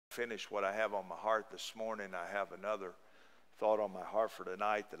finish what I have on my heart this morning. I have another thought on my heart for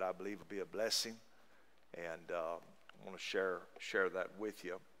tonight that I believe will be a blessing, and I want to share that with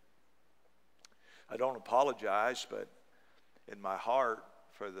you. I don't apologize, but in my heart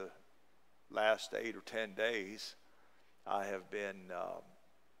for the last 8 or 10 days, I have been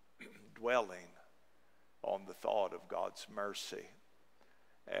dwelling on the thought of God's mercy.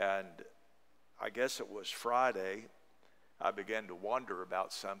 And I guess it was Friday, I began to wonder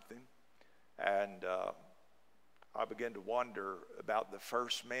about something, and I began to wonder about the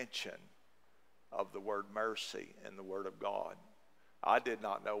first mention of the word mercy in the Word of God. I did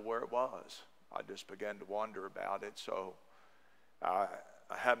not know where it was. I just began to wonder about it. So I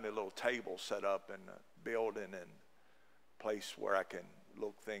have my little table set up in a building and a place where I can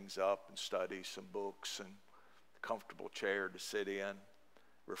look things up and study some books, and a comfortable chair to sit in,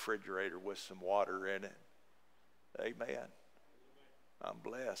 refrigerator with some water in it. Amen. I'm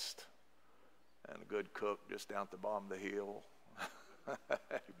blessed. And a good cook just down at the bottom of the hill.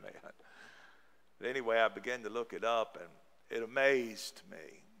 Amen. But anyway, I began to look it up, and it amazed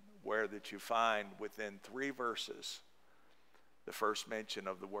me where that you find within 3 verses the first mention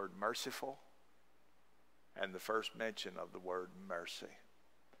of the word merciful and the first mention of the word mercy.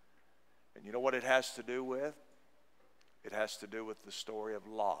 And you know what it has to do with? It has to do with the story of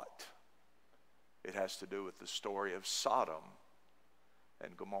Lot. It has to do with the story of Sodom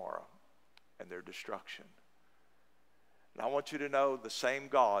and Gomorrah and their destruction. And I want you to know the same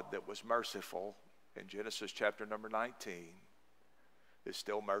God that was merciful in Genesis chapter number 19 is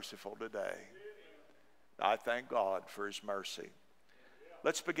still merciful today. I thank God for His mercy.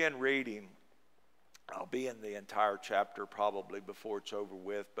 Let's begin reading. I'll be in the entire chapter probably before it's over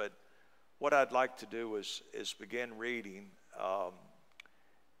with, but what I'd like to do is begin reading.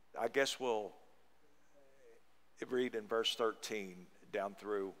 I guess we'll read in verse 13 down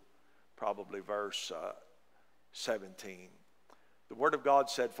through probably verse 17. The Word of God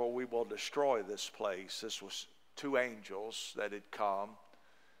said, "For we will destroy this place." This was 2 angels that had come.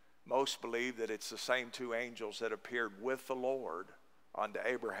 Most believe that it's the same 2 angels that appeared with the Lord unto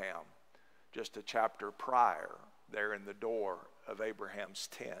Abraham just a chapter prior, there in the door of Abraham's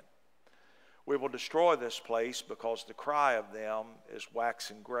tent. "We will destroy this place because the cry of them is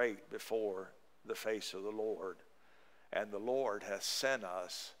waxing great before the face of the Lord, and the Lord has sent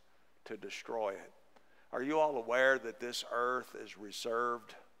us to destroy it." Are you all aware that this earth is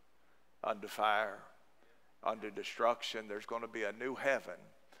reserved unto fire, unto destruction? There's going to be a new heaven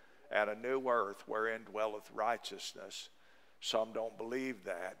and a new earth wherein dwelleth righteousness. Some don't believe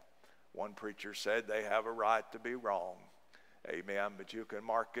that. One preacher said they have a right to be wrong. Amen. But you can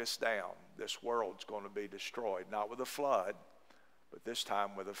mark this down. This world's going to be destroyed, not with a flood, but this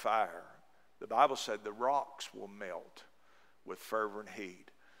time with a fire. The Bible said the rocks will melt with fervent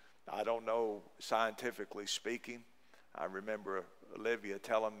heat. I don't know, scientifically speaking. I remember Olivia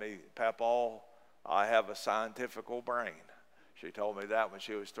telling me, "Papa, I have a scientifical brain." She told me that when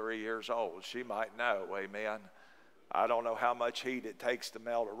she was 3 years old. She might know, amen. I don't know how much heat it takes to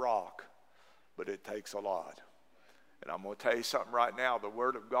melt a rock, but it takes a lot. And I'm going to tell you something right now. The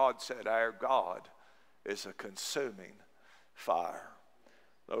Word of God said our God is a consuming fire.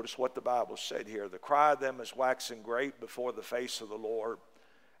 Notice what the Bible said here. "The cry of them is waxing great before the face of the Lord,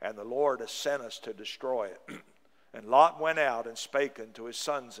 and the Lord has sent us to destroy it. And Lot went out and spake unto his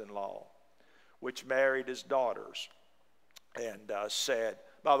sons-in-law, which married his daughters, and said,"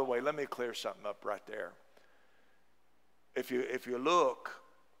 by the way, let me clear something up right there. If you look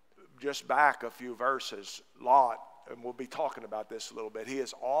just back a few verses, Lot, and we'll be talking about this a little bit, he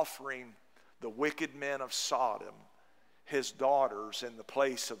is offering the wicked men of Sodom his daughters in the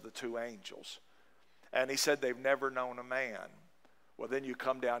place of the 2 angels. And he said they've never known a man. Well, then you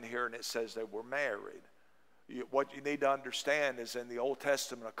come down here and it says they were married. What you need to understand is in the Old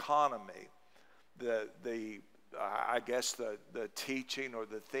Testament economy, I guess the teaching or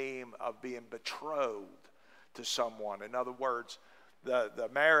the theme of being betrothed to someone. In other words, the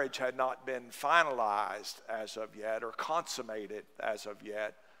marriage had not been finalized as of yet or consummated as of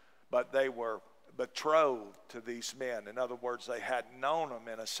yet, but they were betrothed to these men. In other words, they hadn't known them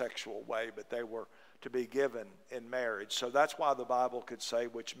in a sexual way, but they were to be given in marriage. So that's why the Bible could say,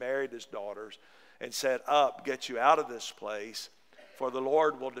 "which married his daughters, and said, Up, get you out of this place, for the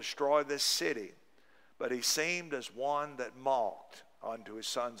Lord will destroy this city. But he seemed as one that mocked unto his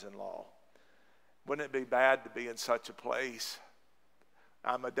sons-in-law." Wouldn't it be bad to be in such a place?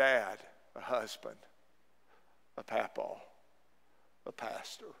 I'm a dad, a husband, a papa, a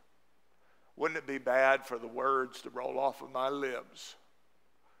pastor. Wouldn't it be bad for the words to roll off of my lips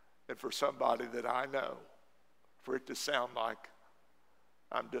and for somebody that I know, for it to sound like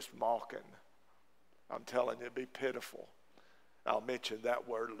I'm just mocking. I'm telling you, it'd be pitiful. I'll mention that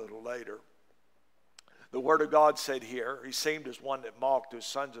word a little later. The word of God said here, he seemed as one that mocked his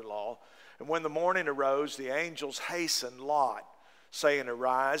sons-in-law. And when the morning arose, the angels hastened Lot, saying,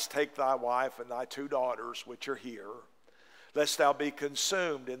 Arise, take thy wife and thy 2 daughters, which are here, lest thou be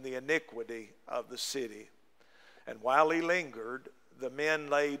consumed in the iniquity of the city. And while he lingered, the men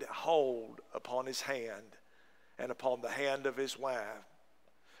laid hold upon his hand, and upon the hand of his wife,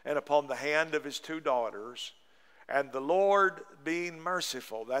 and upon the hand of his 2 daughters. And the Lord being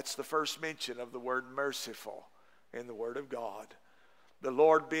merciful, that's the first mention of the word merciful in the Word of God. The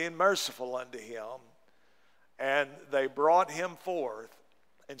Lord being merciful unto him, and they brought him forth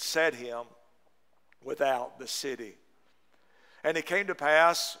and set him without the city. And it came to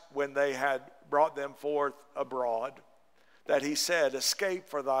pass, when they had brought them forth abroad, that he said, Escape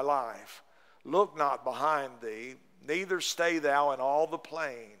for thy life. Look not behind thee, neither stay thou in all the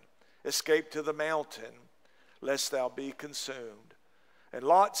plain. Escape to the mountain, lest thou be consumed. And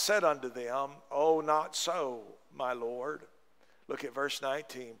Lot said unto them, Oh, not so, my Lord. Look at verse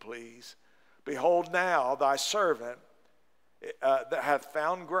 19, please. Behold, now thy servant that hath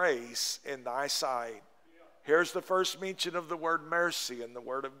found grace in thy sight. Here's the first mention of the word mercy in the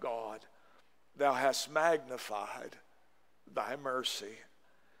Word of God. Thou hast magnified thy mercy,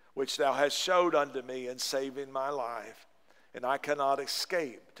 which thou hast showed unto me in saving my life. And I cannot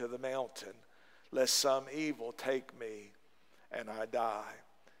escape to the mountain, lest some evil take me and I die.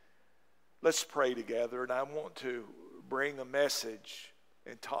 Let's pray together, and I want to bring a message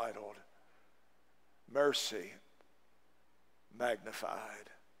entitled, Mercy Magnified.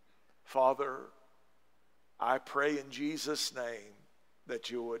 Father, I pray in Jesus' name that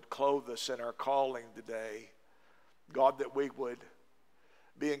you would clothe us in our calling today. God, that we would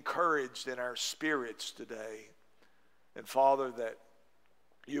be encouraged in our spirits today. And Father, that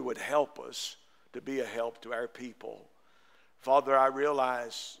you would help us to be a help to our people. Father, I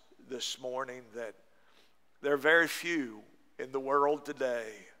realize this morning that there are very few in the world today,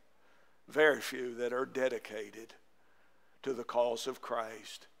 very few that are dedicated to the cause of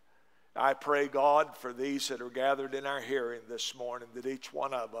Christ. I pray, God, for these that are gathered in our hearing this morning, that each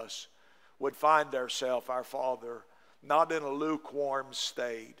one of us would find ourselves, our Father, not in a lukewarm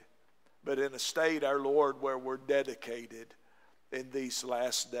state, but in a state, our Lord, where we're dedicated in these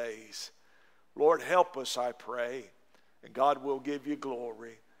last days. Lord, help us, I pray, and God will give you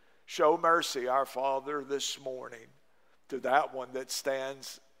glory. Show mercy, our Father, this morning to that one that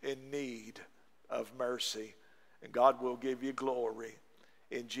stands in need of mercy, and God will give you glory.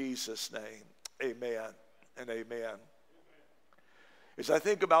 In Jesus' name, amen and amen. As I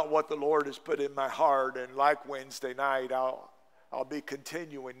think about what the Lord has put in my heart, and like Wednesday night, I'll be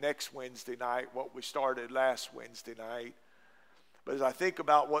continuing next Wednesday night what we started last Wednesday night. But as I think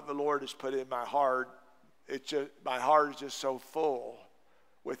about what the Lord has put in my heart, my heart is just so full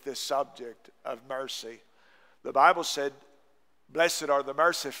with this subject of mercy. The Bible said, Blessed are the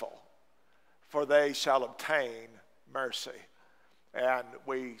merciful, for they shall obtain mercy. And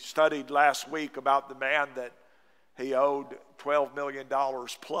we studied last week about the man that he owed $12 million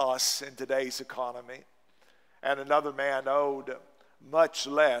plus in today's economy. And another man owed much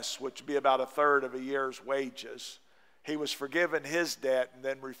less, which would be about a third of a year's wages. He was forgiven his debt and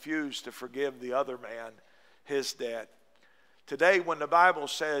then refused to forgive the other man his debt. Today, when the Bible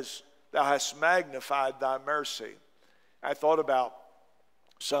says, Thou hast magnified thy mercy, I thought about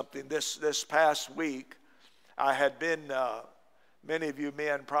something. This past week, I had been... many of you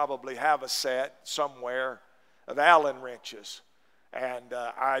men probably have a set somewhere of Allen wrenches. And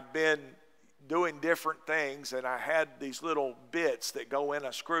I'd been doing different things, and I had these little bits that go in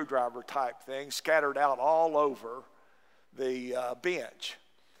a screwdriver type thing scattered out all over the bench.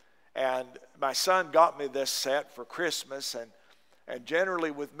 And my son got me this set for Christmas, and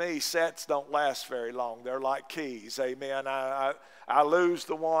generally with me, sets don't last very long. They're like keys, amen. I lose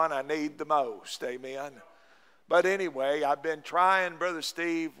the one I need the most, amen. But anyway, I've been trying, Brother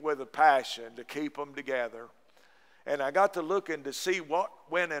Steve, with a passion to keep them together. And I got to looking to see what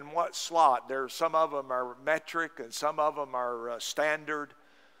went in what slot. Some of them are metric and some of them are standard.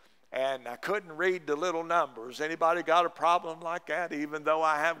 And I couldn't read the little numbers. Anybody got a problem like that, even though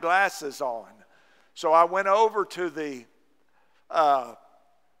I have glasses on? So I went over to the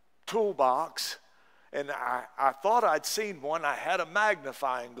toolbox, and I thought I'd seen one. I had a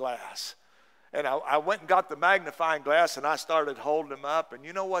magnifying glass. And I went and got the magnifying glass, and I started holding them up. And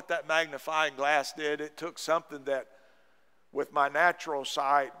you know what that magnifying glass did? It took something that with my natural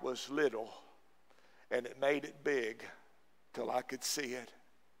sight was little, and it made it big till I could see it.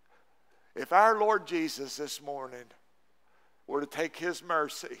 If our Lord Jesus this morning were to take His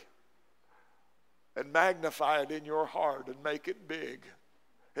mercy and magnify it in your heart and make it big,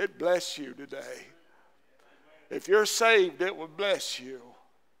 it'd bless you today. If you're saved, it would bless you.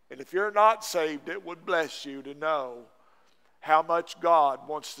 And if you're not saved, it would bless you to know how much God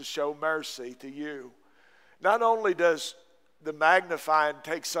wants to show mercy to you. Not only does the magnifying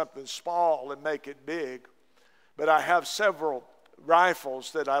take something small and make it big, but I have several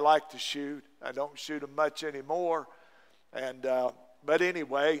rifles that I like to shoot. I don't shoot them much anymore. But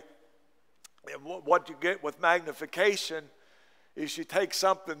anyway, what you get with magnification is you take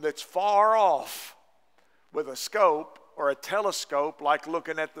something that's far off with a scope or a telescope, like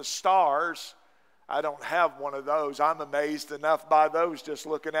looking at the stars. I don't have one of those. I'm amazed enough by those just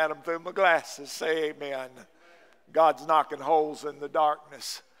looking at them through my glasses. Say amen. God's knocking holes in the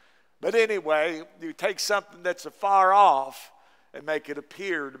darkness. But anyway, you take something that's afar off and make it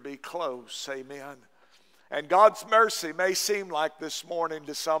appear to be close. Amen. And God's mercy may seem like this morning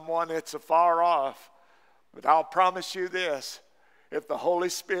to someone it's afar off. But I'll promise you this. If the Holy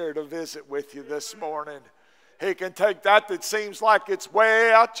Spirit will visit with you this morning, He can take that seems like it's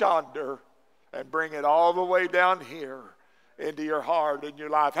way out yonder and bring it all the way down here into your heart and your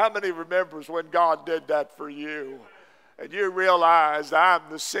life. How many remembers when God did that for you? And you realized, I'm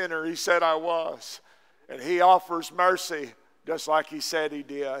the sinner He said I was. And He offers mercy just like He said He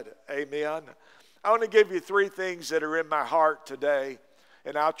did. Amen. I want to give you 3 things that are in my heart today,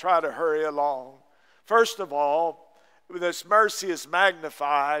 and I'll try to hurry along. First of all, this mercy is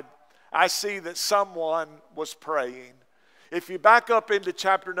magnified. I see that someone was praying. If you back up into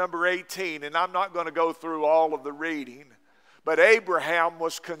chapter number 18, and I'm not going to go through all of the reading, but Abraham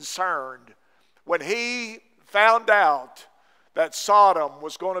was concerned. When he found out that Sodom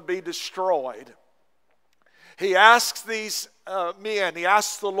was going to be destroyed, he asked these men, he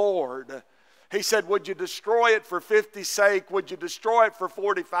asked the Lord, he said, would you destroy it for 50's sake? Would you destroy it for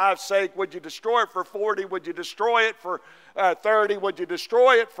 45's sake? Would you destroy it for 40? Would you destroy it for 30? Would you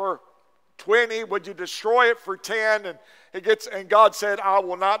destroy it for 20? Would you destroy it for 10? And God said, I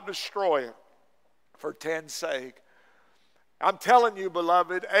will not destroy it for 10's sake. I'm telling you,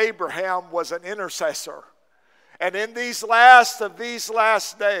 beloved, Abraham was an intercessor. And in these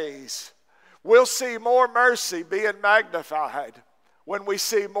last days, we'll see more mercy being magnified when we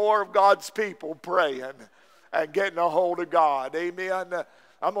see more of God's people praying and getting a hold of God. Amen.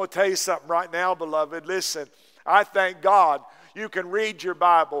 I'm going to tell you something right now, beloved. Listen, I thank God. You can read your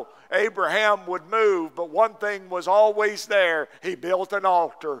Bible. Abraham would move, but one thing was always there. He built an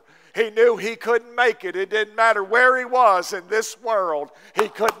altar. He knew he couldn't make it. It didn't matter where he was in this world. He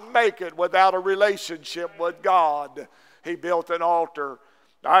couldn't make it without a relationship with God. He built an altar.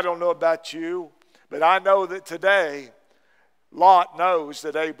 I don't know about you, but I know that today, Lot knows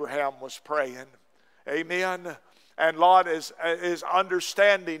that Abraham was praying. Amen. And Lot is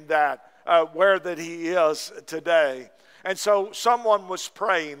understanding that, where that he is today. And so someone was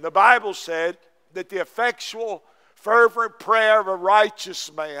praying. The Bible said that the effectual, fervent prayer of a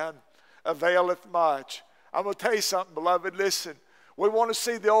righteous man availeth much. I'm going to tell you something, beloved. Listen, we want to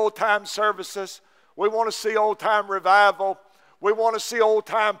see the old-time services. We want to see old-time revival. We want to see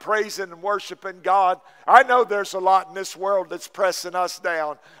old-time praising and worshiping God. I know there's a lot in this world that's pressing us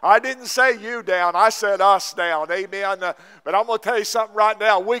down. I didn't say you down. I said us down. Amen. But I'm going to tell you something right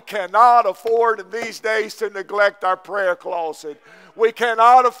now. We cannot afford in these days to neglect our prayer closet. We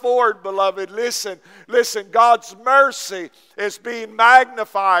cannot afford, beloved. Listen. God's mercy is being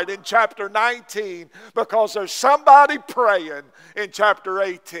magnified in chapter 19 because there's somebody praying in chapter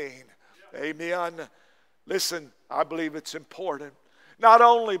 18. Amen. Listen, I believe it's important. Not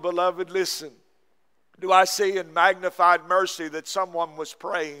only, beloved, listen, do I see in magnified mercy that someone was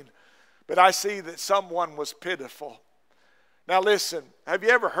praying, but I see that someone was pitiful. Now listen, have you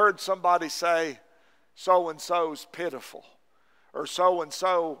ever heard somebody say, so-and-so's pitiful? Or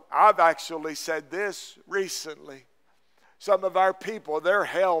so-and-so, I've actually said this recently. Some of our people, their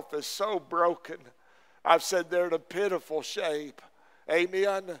health is so broken. I've said they're in a pitiful shape.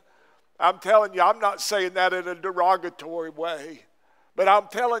 Amen. I'm telling you, I'm not saying that in a derogatory way. But I'm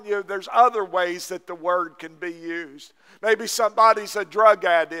telling you, there's other ways that the word can be used. Maybe somebody's a drug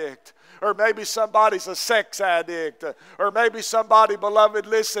addict. Or maybe somebody's a sex addict. Or maybe somebody, beloved,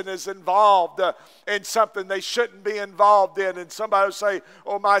 listen, is involved in something they shouldn't be involved in. And somebody will say,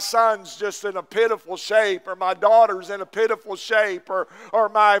 oh, my son's just in a pitiful shape. Or my daughter's in a pitiful shape. Or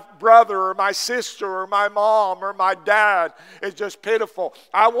my brother or my sister or my mom or my dad is just pitiful.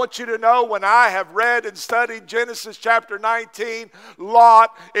 I want you to know, when I have read and studied Genesis chapter 19,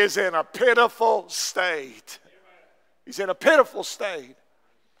 Lot is in a pitiful state. He's in a pitiful state.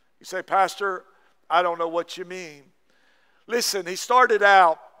 You say, Pastor, I don't know what you mean. Listen, he started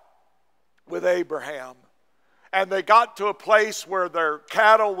out with Abraham. And they got to a place where their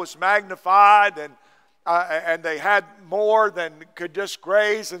cattle was magnified and they had more than could just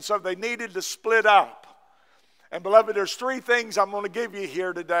graze. And so they needed to split up. And beloved, there's three things I'm going to give you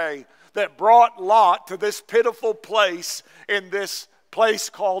here today that brought Lot to this pitiful place in this place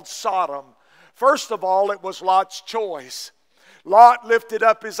called Sodom. First of all, it was Lot's choice. Lot lifted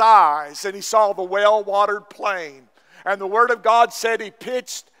up his eyes and he saw the well-watered plain. And the Word of God said he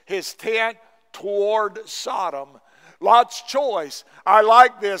pitched his tent toward Sodom. Lot's choice. I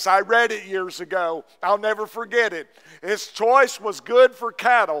like this. I read it years ago. I'll never forget it. His choice was good for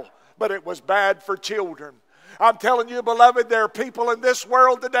cattle, but it was bad for children. I'm telling you, beloved, there are people in this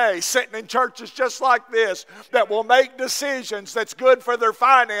world today sitting in churches just like this that will make decisions that's good for their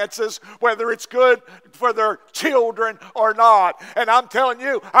finances, whether it's good for their children or not. And I'm telling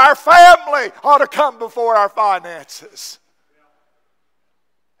you, our family ought to come before our finances.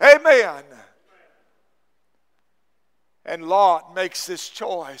 Amen. And Lot makes this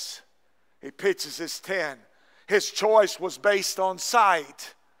choice. He pitches his tent. His choice was based on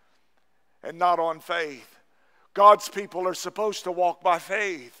sight and not on faith. God's people are supposed to walk by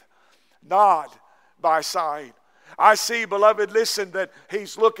faith, not by sight. I see, beloved, listen, that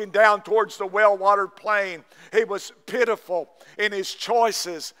he's looking down towards the well-watered plain. He was pitiful in his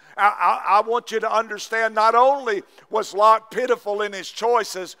choices. I want you to understand, not only was Lot pitiful in his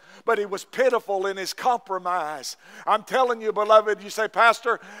choices, but he was pitiful in his compromise. I'm telling you, beloved, you say,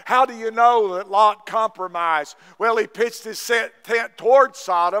 Pastor, how do you know that Lot compromised? Well, he pitched his tent towards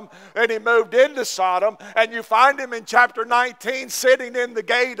Sodom, and he moved into Sodom, and you find him in chapter 19 sitting in the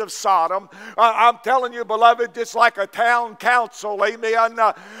gate of Sodom. I'm telling you, beloved, just like a town council, amen.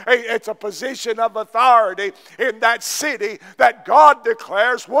 It's a position of authority in that city that God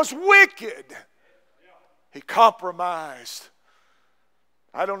declares was wicked. He compromised.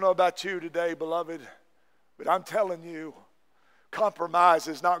 I don't know about you today, beloved, but I'm telling you, compromise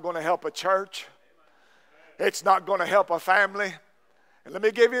is not going to help a church. It's not going to help a family. And let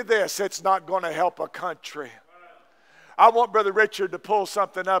me give you this, it's not going to help a country. I want Brother Richard to pull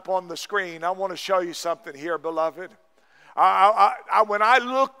something up on the screen. I want to show you something here, beloved. When I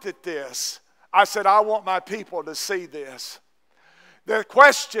looked at this, I said, I want my people to see this. The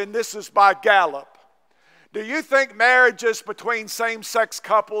question, this is by Gallup. Do you think marriages between same-sex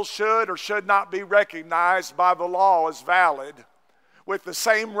couples should or should not be recognized by the law as valid with the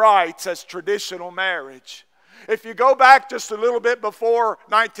same rights as traditional marriage? If you go back just a little bit before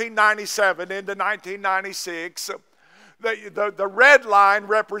 1997 into 1996, the red line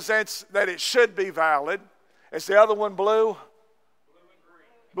represents that it should be valid. Is the other one blue?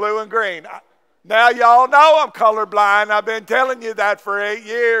 Blue and green. Now y'all know I'm colorblind. I've been telling you that for 8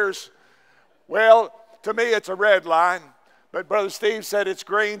 years. Well, to me it's a red line. But Brother Steve said it's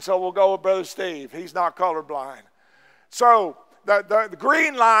green, so we'll go with Brother Steve. He's not colorblind. So the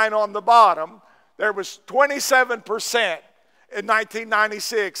green line on the bottom, there was 27% in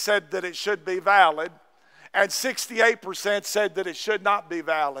 1996 said that it should be valid. And 68% said that it should not be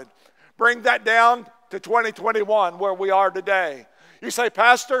valid. Bring that down to 2021, where we are today. You say,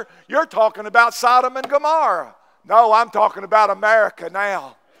 Pastor, you're talking about Sodom and Gomorrah. No, I'm talking about America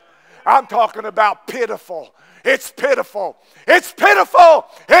now. I'm talking about pitiful. It's pitiful. It's pitiful.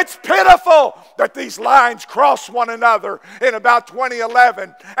 It's pitiful that these lines cross one another in about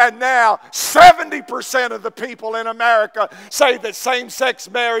 2011. And now 70% of the people in America say that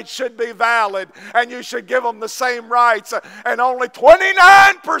same-sex marriage should be valid and you should give them the same rights. And only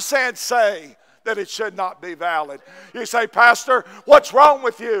 29% say that it should not be valid. You say, Pastor, what's wrong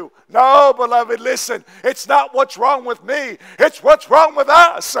with you? No, beloved, listen, it's not what's wrong with me. It's what's wrong with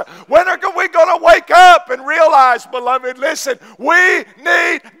us. When are we going to wake up and realize, beloved, listen, we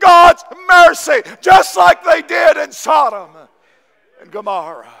need God's mercy, just like they did in Sodom and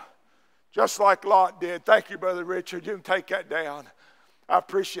Gomorrah, just like Lot did. Thank you, Brother Richard. You can take that down. I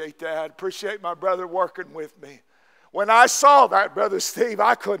appreciate that. I appreciate my brother working with me. When I saw that, Brother Steve,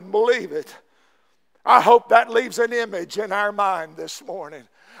 I couldn't believe it. I hope that leaves an image in our mind this morning.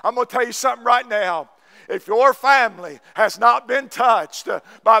 I'm going to tell you something right now. If your family has not been touched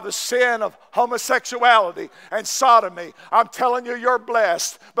by the sin of homosexuality and sodomy, I'm telling you, you're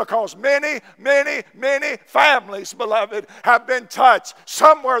blessed, because many, many, many families, beloved, have been touched.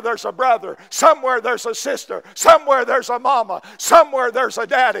 Somewhere there's a brother, somewhere there's a sister, somewhere there's a mama, somewhere there's a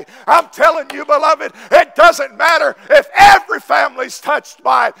daddy. I'm telling you, beloved, it doesn't matter if every family's touched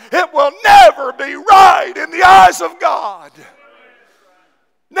by it. It will never be right in the eyes of God.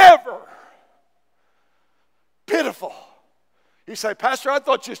 Never. Pitiful. You say, Pastor, I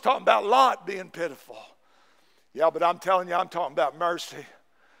thought you was talking about Lot being pitiful. Yeah, but I'm telling you, I'm talking about mercy.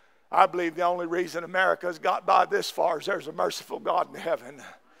 I believe the only reason America's got by this far is there's a merciful God in heaven.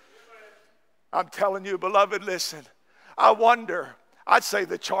 I'm telling you, beloved, listen. I wonder, I'd say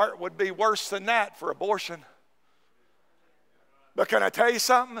the chart would be worse than that for abortion. But can I tell you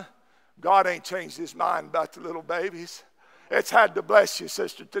something? God ain't changed his mind about the little babies. It's had to bless you,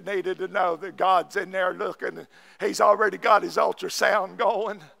 Sister Tanita, to know that God's in there looking. He's already got his ultrasound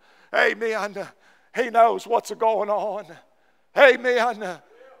going. Amen. He knows what's going on. Amen.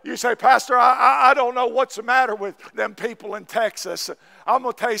 You say, Pastor, I don't know what's the matter with them people in Texas. I'm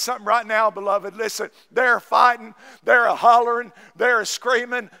going to tell you something right now, beloved. Listen, they're fighting, they're hollering, they're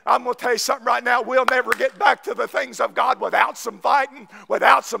screaming. I'm going to tell you something right now. We'll never get back to the things of God without some fighting,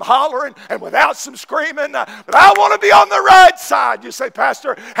 without some hollering, and without some screaming. But I want to be on the right side. You say,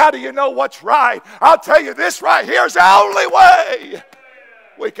 Pastor, how do you know what's right? I'll tell you, this right here is the only way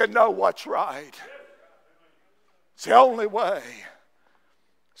we can know what's right. It's the only way.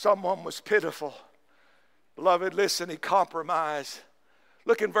 Someone was pitiful. Beloved, listen, he compromised.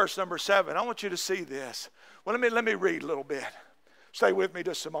 Look in verse number 7. I want you to see this. Well, let me read a little bit. Stay with me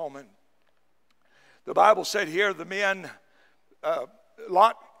just a moment. The Bible said here the men,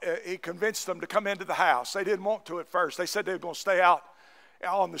 Lot, he convinced them to come into the house. They didn't want to at first. They said they were going to stay out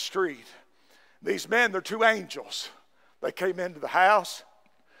on the street. These men, they're two angels. They came into the house.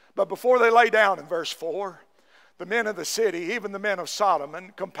 But before they lay down in verse 4, the men of the city, even the men of Sodom,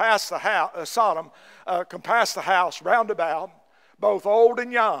 and compassed the house round about, both old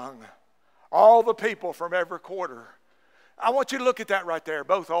and young, all the people from every quarter. I want you to look at that right there,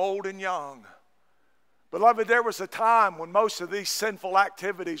 both old and young. Beloved, there was a time when most of these sinful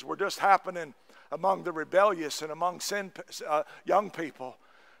activities were just happening among the rebellious and among young people.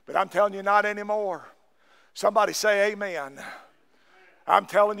 But I'm telling you, not anymore. Somebody say amen. I'm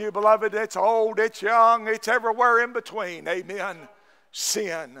telling you, beloved, it's old, it's young, it's everywhere in between. Amen.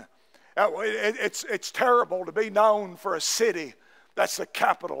 Sin. It's terrible to be known for a city that's the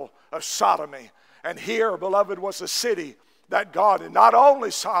capital of sodomy. And here, beloved, was a city that God, and not only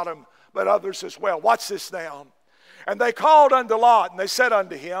Sodom, but others as well. Watch this now. And they called unto Lot, and they said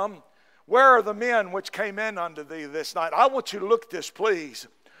unto him, where are the men which came in unto thee this night? I want you to look at this, please.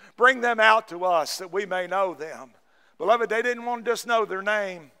 Bring them out to us that we may know them. Beloved, they didn't want to just know their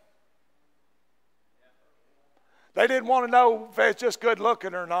name. They didn't want to know if it's just good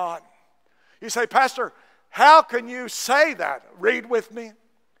looking or not. You say, Pastor, how can you say that? Read with me.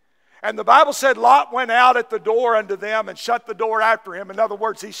 And the Bible said Lot went out at the door unto them and shut the door after him. In other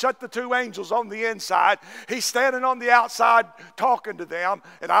words, he shut the two angels on the inside. He's standing on the outside talking to them.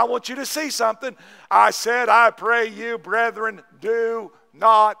 And I want you to see something. I said, I pray you, brethren, do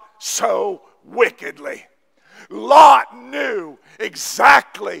not so wickedly. Lot knew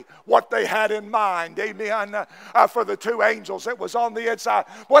exactly what they had in mind, amen, for the two angels that was on the inside.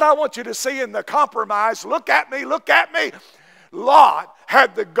 What I want you to see in the compromise, look at me. Lot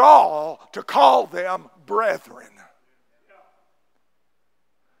had the gall to call them brethren.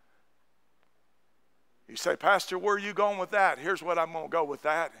 You say, Pastor, where are you going with that? Here's what I'm going to go with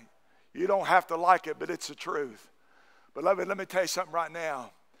that. You don't have to like it, but it's the truth. Beloved, let me tell you something right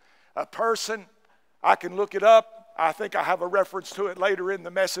now. A person, I can look it up. I think I have a reference to it later in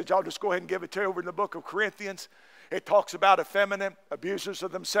the message. I'll just go ahead and give it to you over in the book of Corinthians. It talks about effeminate, abusers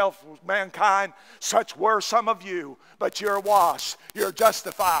of themselves, mankind. Such were some of you, but you're washed. You're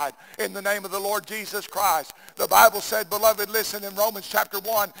justified in the name of the Lord Jesus Christ. The Bible said, beloved, listen, in Romans chapter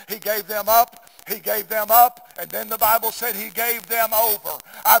 1, he gave them up. He gave them up, and then the Bible said he gave them over.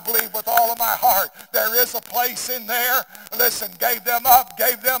 I believe with all of my heart there is a place in there. Listen, gave them up.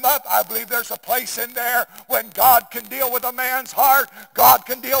 I believe there's a place in there when God can deal with a man's heart, God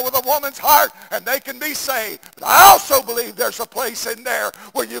can deal with a woman's heart, and they can be saved. But I also believe there's a place in there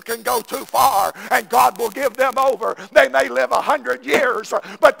where you can go too far, and God will give them over. They may live 100 years,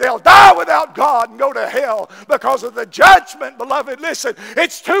 but they'll die without God and go to hell because of the judgment. Beloved, listen,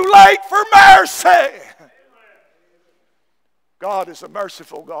 it's too late for mercy. God is a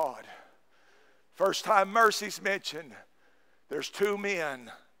merciful God. First time mercy's mentioned, there's two men,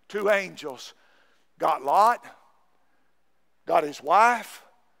 two angels. Got Lot, got his wife,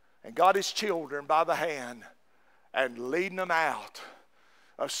 and got his children by the hand and leading them out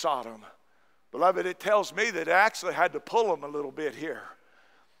of Sodom. Beloved, it tells me that it actually had to pull them a little bit here.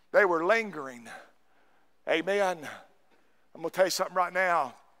 They were lingering. Amen. I'm going to tell you something right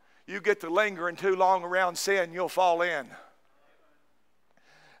now. You get to lingering too long around sin, you'll fall in.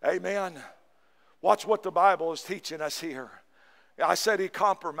 Amen. Watch what the Bible is teaching us here. I said he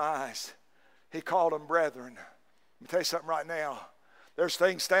compromised. He called them brethren. Let me tell you something right now. There's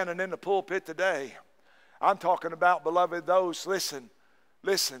things standing in the pulpit today. I'm talking about, beloved, those, listen,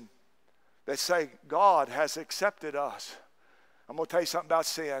 that say God has accepted us. I'm going to tell you something about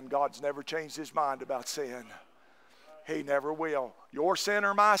sin. God's never changed his mind about sin. He never will. Your sin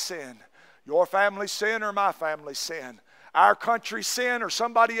or my sin. Your family's sin or my family's sin. Our country's sin or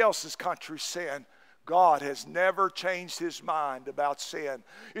somebody else's country's sin. God has never changed his mind about sin.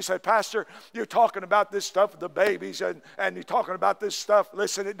 You say, Pastor, you're talking about this stuff with the babies and you're talking about this stuff.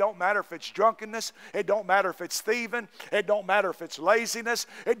 Listen, it don't matter if it's drunkenness. It don't matter if it's thieving. It don't matter if it's laziness.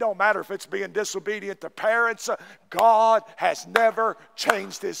 It don't matter if it's being disobedient to parents. God has never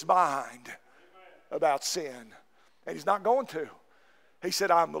changed his mind about sin. And he's not going to. He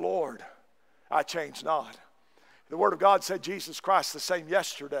said, I'm the Lord. I change not. The Word of God said Jesus Christ the same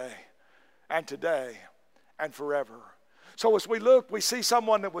yesterday and today and forever. So as we look, we see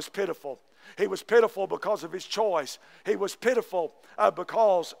someone that was pitiful. He was pitiful because of his choice. He was pitiful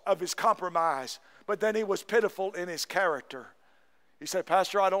because of his compromise. But then he was pitiful in his character. You say,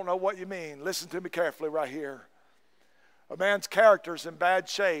 Pastor, I don't know what you mean. Listen to me carefully right here. A man's character is in bad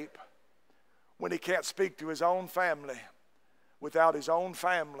shape when he can't speak to his own family without his own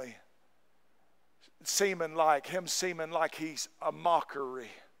family seeming like he's a mockery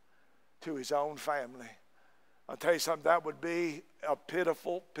to his own family. I'll tell you something, that would be a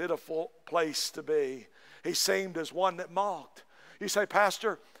pitiful, pitiful place to be. He seemed as one that mocked. You say,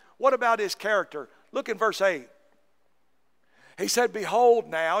 Pastor, what about his character? Look in verse 8. He said, behold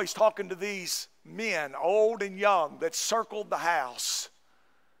now, he's talking to these men, old and young, that circled the house.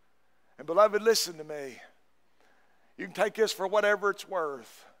 And beloved, listen to me. You can take this for whatever it's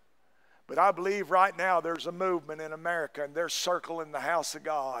worth. But I believe right now there's a movement in America and they're circling the house of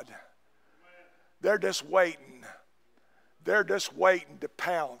God. They're just waiting. They're just waiting to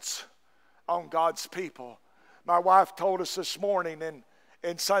pounce on God's people. My wife told us this morning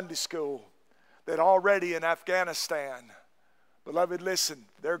in Sunday school that already in Afghanistan, beloved, listen,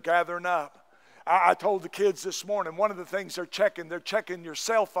 they're gathering up. I told the kids this morning, one of the things they're checking your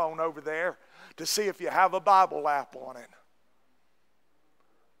cell phone over there to see if you have a Bible app on it.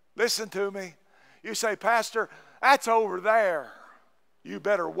 Listen to me. You say, Pastor, that's over there. You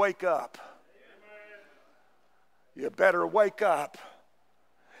better wake up. You better wake up.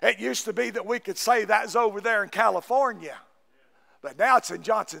 It used to be that we could say that's over there in California. But now it's in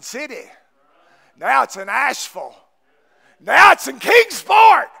Johnson City. Now it's in Asheville. Now it's in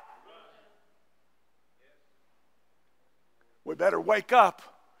Kingsport. We better wake up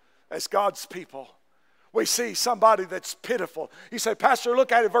as God's people. We see somebody that's pitiful. You say, Pastor,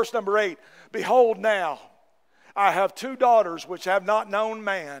 look at it, verse number 8. Behold now, I have 2 daughters which have not known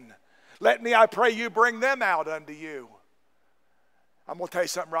man. Let me, I pray you, bring them out unto you. I'm going to tell you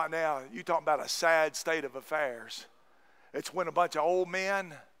something right now. You're talking about a sad state of affairs. It's when a bunch of old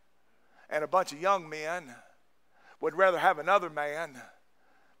men and a bunch of young men would rather have another man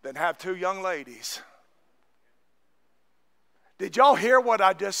than have 2 young ladies. Did y'all hear what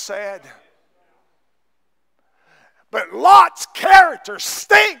I just said? But Lot's character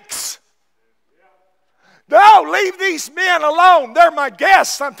stinks. No, leave these men alone. They're my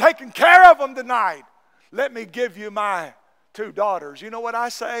guests. I'm taking care of them tonight. Let me give you my 2 daughters. You know what I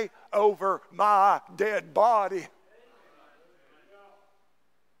say? Over my dead body.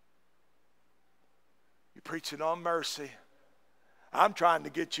 You're preaching on mercy. I'm trying to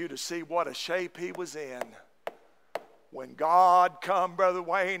get you to see what a shape he was in when God come, Brother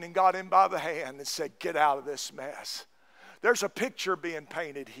Wayne, and got him by the hand and said, get out of this mess. There's a picture being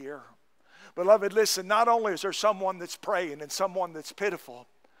painted here. Beloved, listen, not only is there someone that's praying and someone that's pitiful,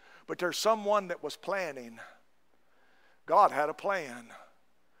 but there's someone that was planning. God had a plan.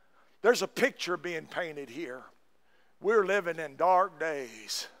 There's a picture being painted here. We're living in dark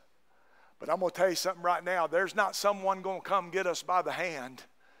days. But I'm going to tell you something right now. There's not someone going to come get us by the hand,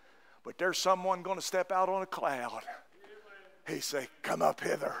 but there's someone going to step out on a cloud. He say, come up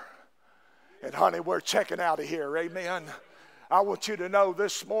hither. And honey, we're checking out of here. Amen. I want you to know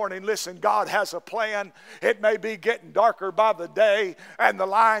this morning, listen, God has a plan. It may be getting darker by the day, and the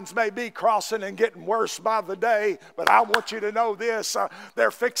lines may be crossing and getting worse by the day, but I want you to know this.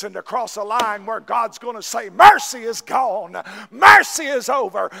 They're fixing to cross a line where God's going to say, mercy is gone, mercy is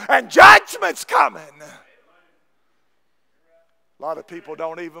over, and judgment's coming. A lot of people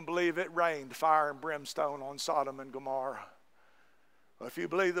don't even believe it rained fire and brimstone on Sodom and Gomorrah. Well, if you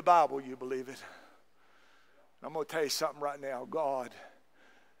believe the Bible, you believe it. I'm going to tell you something right now. God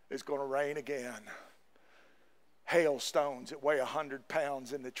is going to rain again. Hailstones that weigh 100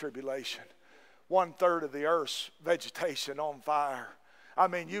 pounds in the tribulation. 1/3 of the earth's vegetation on fire. I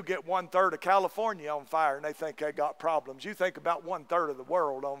mean, you get 1/3 of California on fire and they think they got problems. You think about 1/3 of the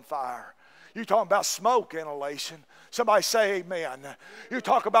world on fire. You talking about smoke inhalation. Somebody say amen. You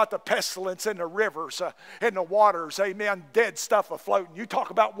talk about the pestilence in the rivers, in the waters, amen, dead stuff afloating. You talk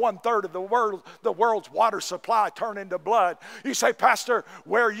about 1/3 of the world's water supply turn into blood. You say, Pastor,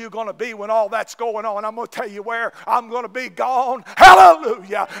 where are you going to be when all that's going on? I'm going to tell you where. I'm going to be gone.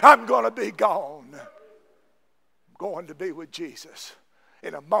 Hallelujah. I'm going to be gone. I'm going to be with Jesus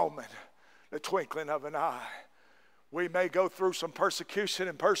in a moment, the twinkling of an eye. We may go through some persecution,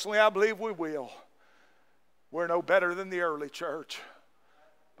 and personally I believe we will. We're no better than the early church.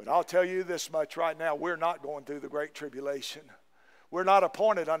 But I'll tell you this much right now, we're not going through the great tribulation. We're not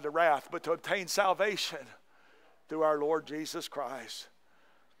appointed unto wrath, but to obtain salvation through our Lord Jesus Christ.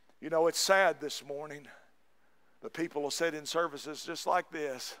 You know, it's sad this morning, but people will sit in services just like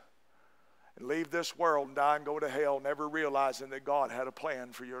this and leave this world and die and go to hell, never realizing that God had a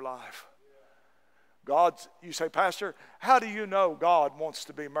plan for your life. You say, Pastor, how do you know God wants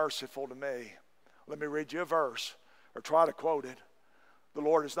to be merciful to me? Let me read you a verse, or try to quote it. The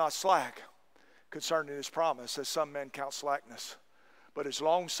Lord is not slack concerning his promise, as some men count slackness, but is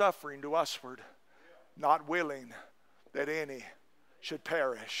long-suffering to usward, not willing that any should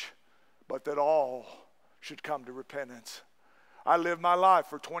perish, but that all should come to repentance. I lived my life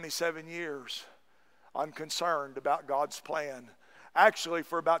for 27 years unconcerned about God's plan. Actually,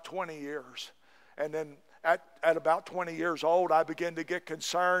 for about 20 years. And then at about 20 years old, I began to get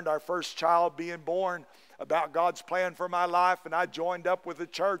concerned, our first child being born, about God's plan for my life, and I joined up with the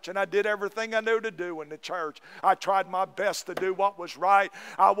church, and I did everything I knew to do in the church. I tried my best to do what was right.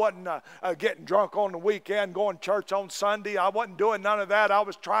 I wasn't getting drunk on the weekend, going to church on Sunday. I wasn't doing none of that. I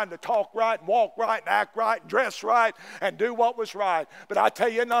was trying to talk right, and walk right, and act right, and dress right, and do what was right. But I tell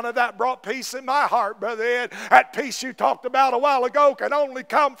you, none of that brought peace in my heart, Brother Ed. That peace you talked about a while ago can only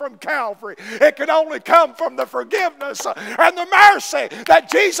come from Calvary. It can only come from the forgiveness and the mercy that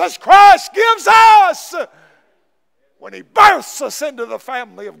Jesus Christ gives us when he births us into the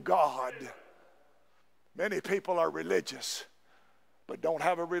family of God. Many people are religious but don't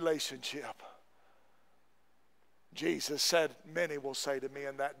have a relationship. Jesus said, many will say to me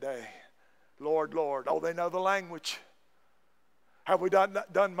in that day, Lord, Lord. Oh, they know the language. Have we done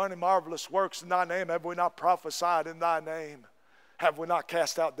many marvelous works in thy name? Have we not prophesied in thy name? Have we not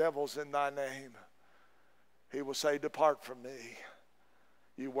cast out devils in thy name? He will say, depart from me,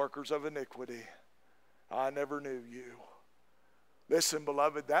 you workers of iniquity. I never knew you. Listen,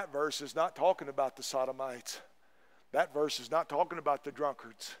 beloved, that verse is not talking about the sodomites. That verse is not talking about the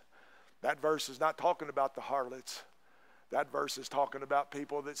drunkards. That verse is not talking about the harlots. That verse is talking about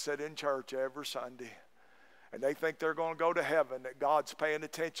people that sit in church every Sunday and they think they're going to go to heaven, that God's paying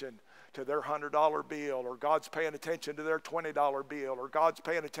attention to their $100 bill, or God's paying attention to their $20 bill, or God's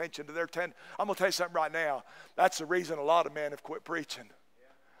paying attention to their 10. I'm going to tell you something right now. That's the reason a lot of men have quit preaching.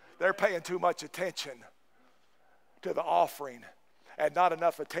 They're paying too much attention to the offering and not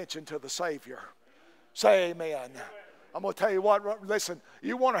enough attention to the Savior. Say amen. I'm going to tell you what, listen,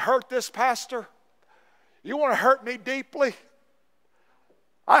 you want to hurt this pastor? You want to hurt me deeply?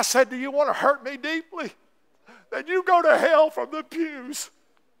 I said, do you want to hurt me deeply? Then you go to hell from the pews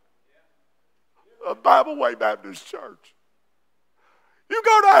of Bible Way Baptist Church. You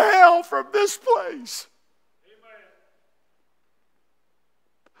go to hell from this place.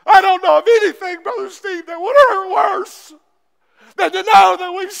 I don't know of anything, Brother Steve, that would hurt worse than to know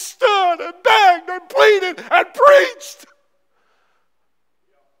that we've stood and begged and pleaded and preached,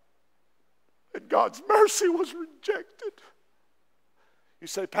 and God's mercy was rejected. You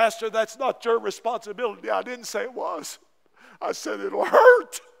say, Pastor, that's not your responsibility. I didn't say it was. I said it'll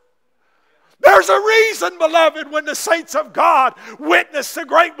hurt. There's a reason, beloved, when the saints of God witness the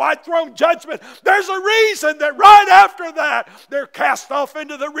great white throne judgment, there's a reason that right after that, they're cast off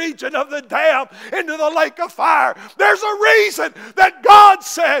into the region of the damned, into the lake of fire. There's a reason that God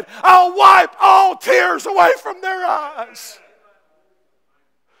said, I'll wipe all tears away from their eyes.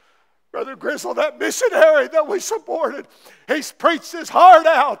 Brother Grizzle, that missionary that we supported, he's preached his heart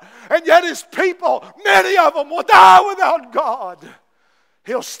out, and yet his people, many of them, will die without God.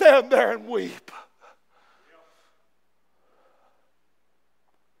 He'll stand there and weep.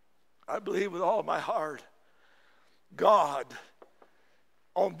 I believe with all my heart, God,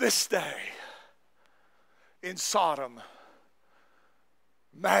 on this day, in Sodom,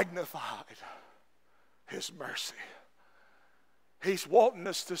 magnified his mercy. He's wanting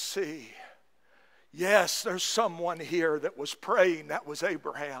us to see, yes, there's someone here that was praying, that was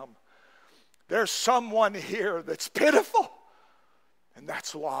Abraham. There's someone here that's pitiful, and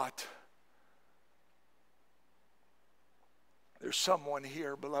that's Lot. There's someone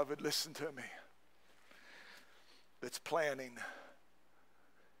here, beloved, listen to me, that's planning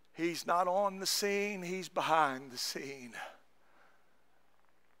He's not on the scene, he's behind the scene.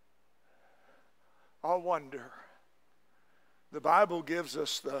 I wonder. The Bible gives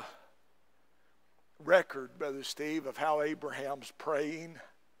us the record, Brother Steve, of how Abraham's praying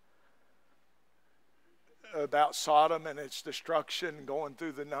about Sodom and its destruction, going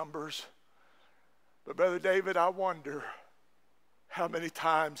through the numbers. But Brother David, I wonder how many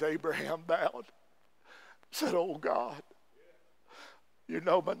times Abraham bowed, said, oh God, you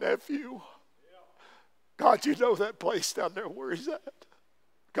know my nephew. God, you know that place down there where he's at.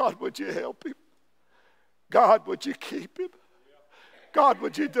 God, would you help him? God, would you keep him? God,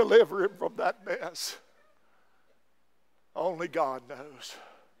 would you deliver him from that mess? Only God knows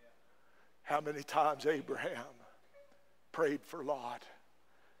how many times Abraham prayed for Lot.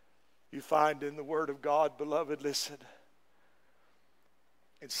 You find in the Word of God, beloved, listen.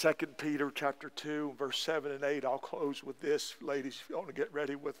 In 2 Peter chapter 2, verse 7 and 8, I'll close with this. Ladies, if you want to get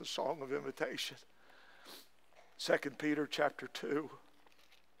ready with a song of invitation. 2 Peter chapter 2.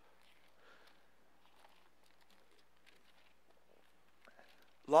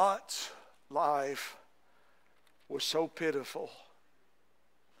 Lot's life was so pitiful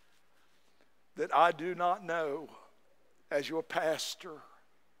that I do not know, as your pastor,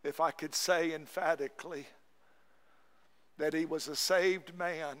 if I could say emphatically that he was a saved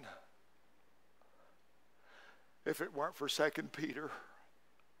man if it weren't for 2 Peter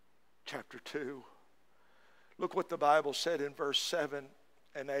chapter 2. Look what the Bible said in verse 7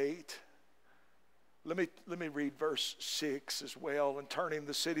 and 8. Let me read verse 6 as well. And turning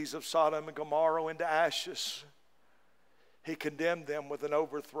the cities of Sodom and Gomorrah into ashes, he condemned them with an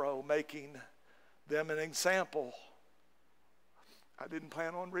overthrow, making them an example. I didn't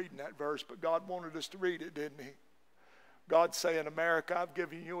plan on reading that verse, but God wanted us to read it, didn't he? God's saying, America, I've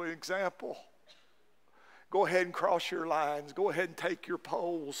given you an example. Go ahead and cross your lines. Go ahead and take your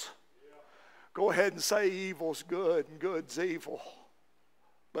polls. Go ahead and say evil's good and good's evil.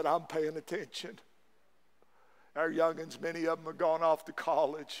 But I'm paying attention. Our youngins, many of them have gone off to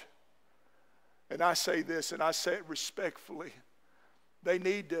college. And I say this, and I say it respectfully. They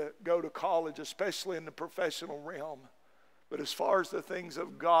need to go to college, especially in the professional realm. But as far as the things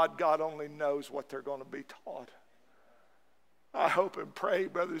of God, God only knows what they're going to be taught. I hope and pray,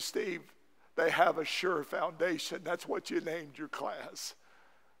 Brother Steve, they have a sure foundation. That's what you named your class.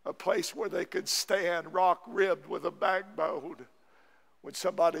 A place where they could stand rock-ribbed with a backbone. When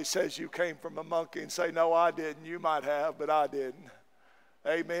somebody says you came from a monkey and say, no, I didn't. You might have, but I didn't.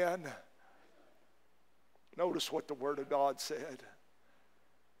 Amen. Notice what the Word of God said.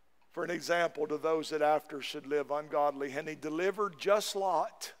 For an example to those that after should live ungodly. And he delivered just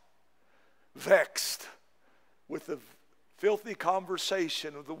Lot, vexed with the filthy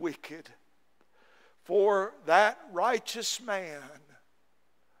conversation of the wicked. For that righteous man,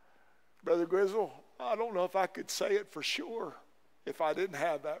 Brother Grizzle, I don't know if I could say it for sure if I didn't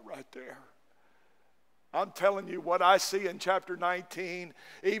have that right there. I'm telling you what I see in chapter 19,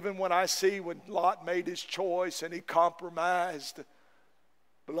 even when I see when Lot made his choice and he compromised,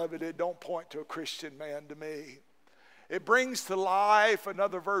 beloved, it don't point to a Christian man to me. It brings to life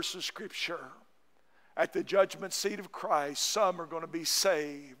another verse of Scripture. At the judgment seat of Christ, some are going to be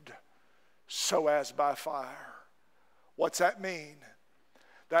saved, so as by fire. What's that mean?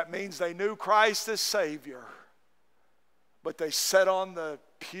 That means they knew Christ as Savior, but they sat on the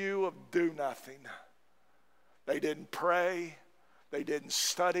pew of do nothing. They didn't pray. They didn't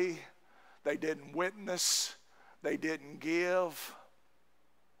study. They didn't witness. They didn't give.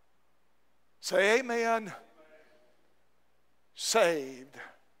 Say amen. Saved,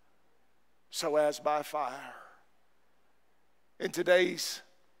 so as by fire. In today's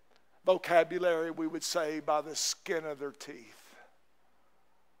vocabulary, we would say by the skin of their teeth.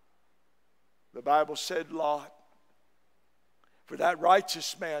 The Bible said, Lot, for that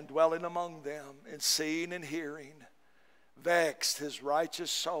righteous man dwelling among them in seeing and hearing, vexed his righteous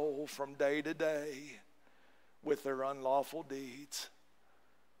soul from day to day with their unlawful deeds.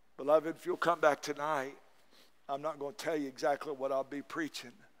 Beloved, if you'll come back tonight, I'm not going to tell you exactly what I'll be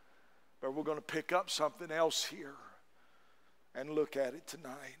preaching, but we're going to pick up something else here and look at it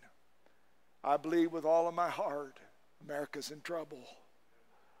tonight. I believe with all of my heart, America's in trouble.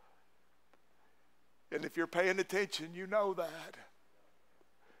 And if you're paying attention, you know that.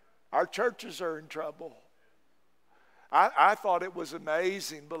 Our churches are in trouble. I thought it was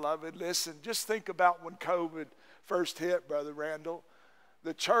amazing, beloved. Listen, just think about when COVID first hit, Brother Randall.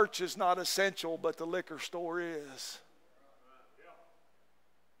 The church is not essential, but the liquor store is.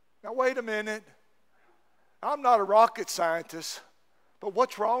 Now, wait a minute. I'm not a rocket scientist, but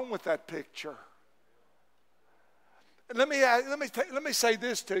what's wrong with that picture? And let me say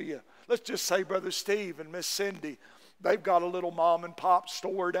this to you. Let's just say Brother Steve and Miss Cindy, they've got a little mom and pop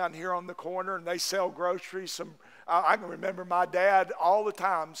store down here on the corner, and they sell groceries. I can remember my dad all the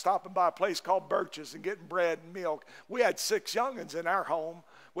time stopping by a place called Birch's and getting bread and milk. We had 6 youngins in our home.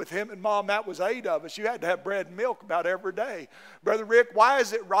 With him and Mom, that was 8 of us. You had to have bread and milk about every day. Brother Rick, why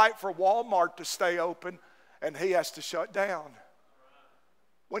is it right for Walmart to stay open and he has to shut down?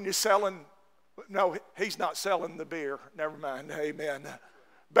 When you're selling, no, he's not selling the beer. Never mind, amen.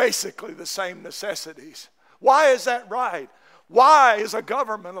 Basically the same necessities. Why is that right? Why is a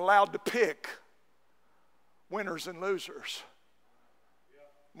government allowed to pick winners and losers?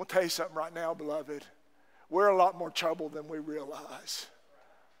 I'm going to tell you something right now, beloved. We're a lot more trouble than we realize.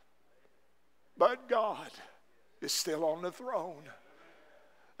 But God is still on the throne.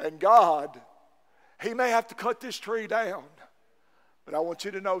 And God, He may have to cut this tree down. But I want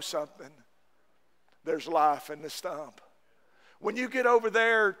you to know something. There's life in the stump. When you get over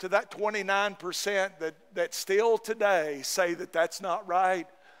there to that 29% that still today say that that's not right,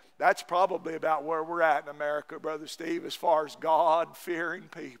 that's probably about where we're at in America, Brother Steve, as far as God-fearing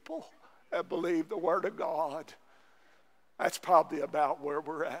people that believe the Word of God. That's probably about where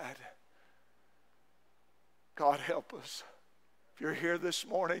we're at. God help us. If you're here this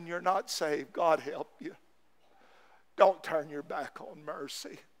morning, you're not saved, God help you. Don't turn your back on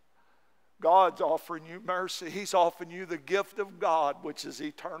mercy. God's offering you mercy. He's offering you the gift of God, which is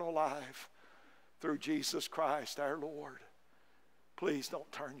eternal life through Jesus Christ our Lord. Please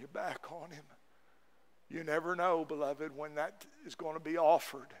don't turn your back on Him. You never know, beloved, when that is going to be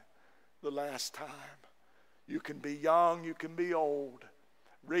offered the last time. You can be young, you can be old.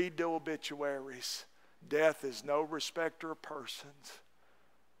 Read the obituaries. Death is no respecter of persons.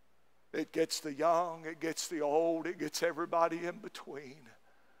 It gets the young, it gets the old, it gets everybody in between.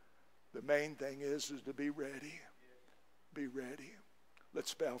 The main thing is to be ready. Be ready.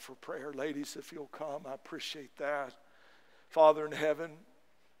 Let's bow for prayer. Ladies, if you'll come, I appreciate that. Father in heaven,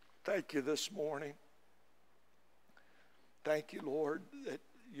 thank you this morning. Thank you, Lord, that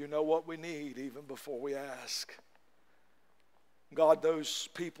you know what we need even before we ask. God, those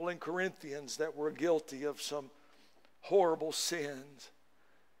people in Corinthians that were guilty of some horrible sins,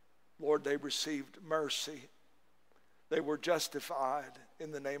 Lord, they received mercy. They were justified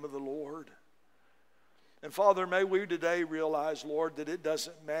in the name of the Lord. And Father, may we today realize, Lord, that it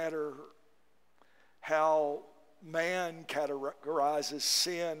doesn't matter how man categorizes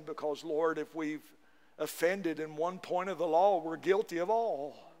sin, because, Lord, if we've offended in one point of the law, we're guilty of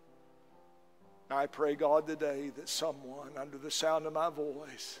all. I pray, God, today that someone under the sound of my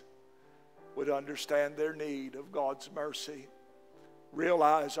voice would understand their need of God's mercy.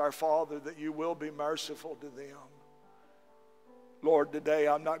 Realize, our Father, that you will be merciful to them. Lord, today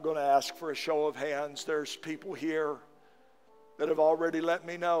I'm not going to ask for a show of hands. There's people here that have already let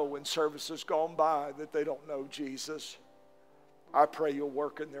me know in services gone by that they don't know Jesus. I pray you'll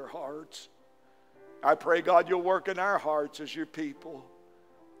work in their hearts. I pray, God, you'll work in our hearts as your people.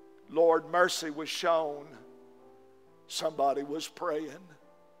 Lord, mercy was shown. Somebody was praying.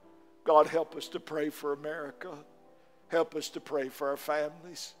 God, help us to pray for America. Help us to pray for our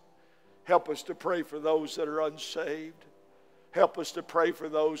families. Help us to pray for those that are unsaved. Help us to pray for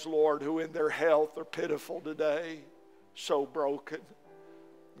those, Lord, who in their health are pitiful today, so broken.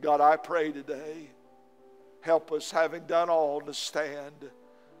 God, I pray today, help us, having done all, to stand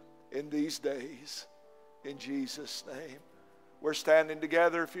in these days. In Jesus' name. We're standing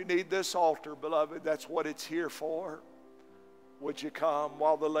together. If you need this altar, beloved, that's what it's here for. Would you come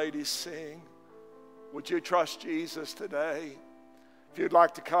while the ladies sing? Would you trust Jesus today? If you'd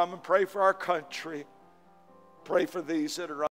like to come and pray for our country, pray for these that are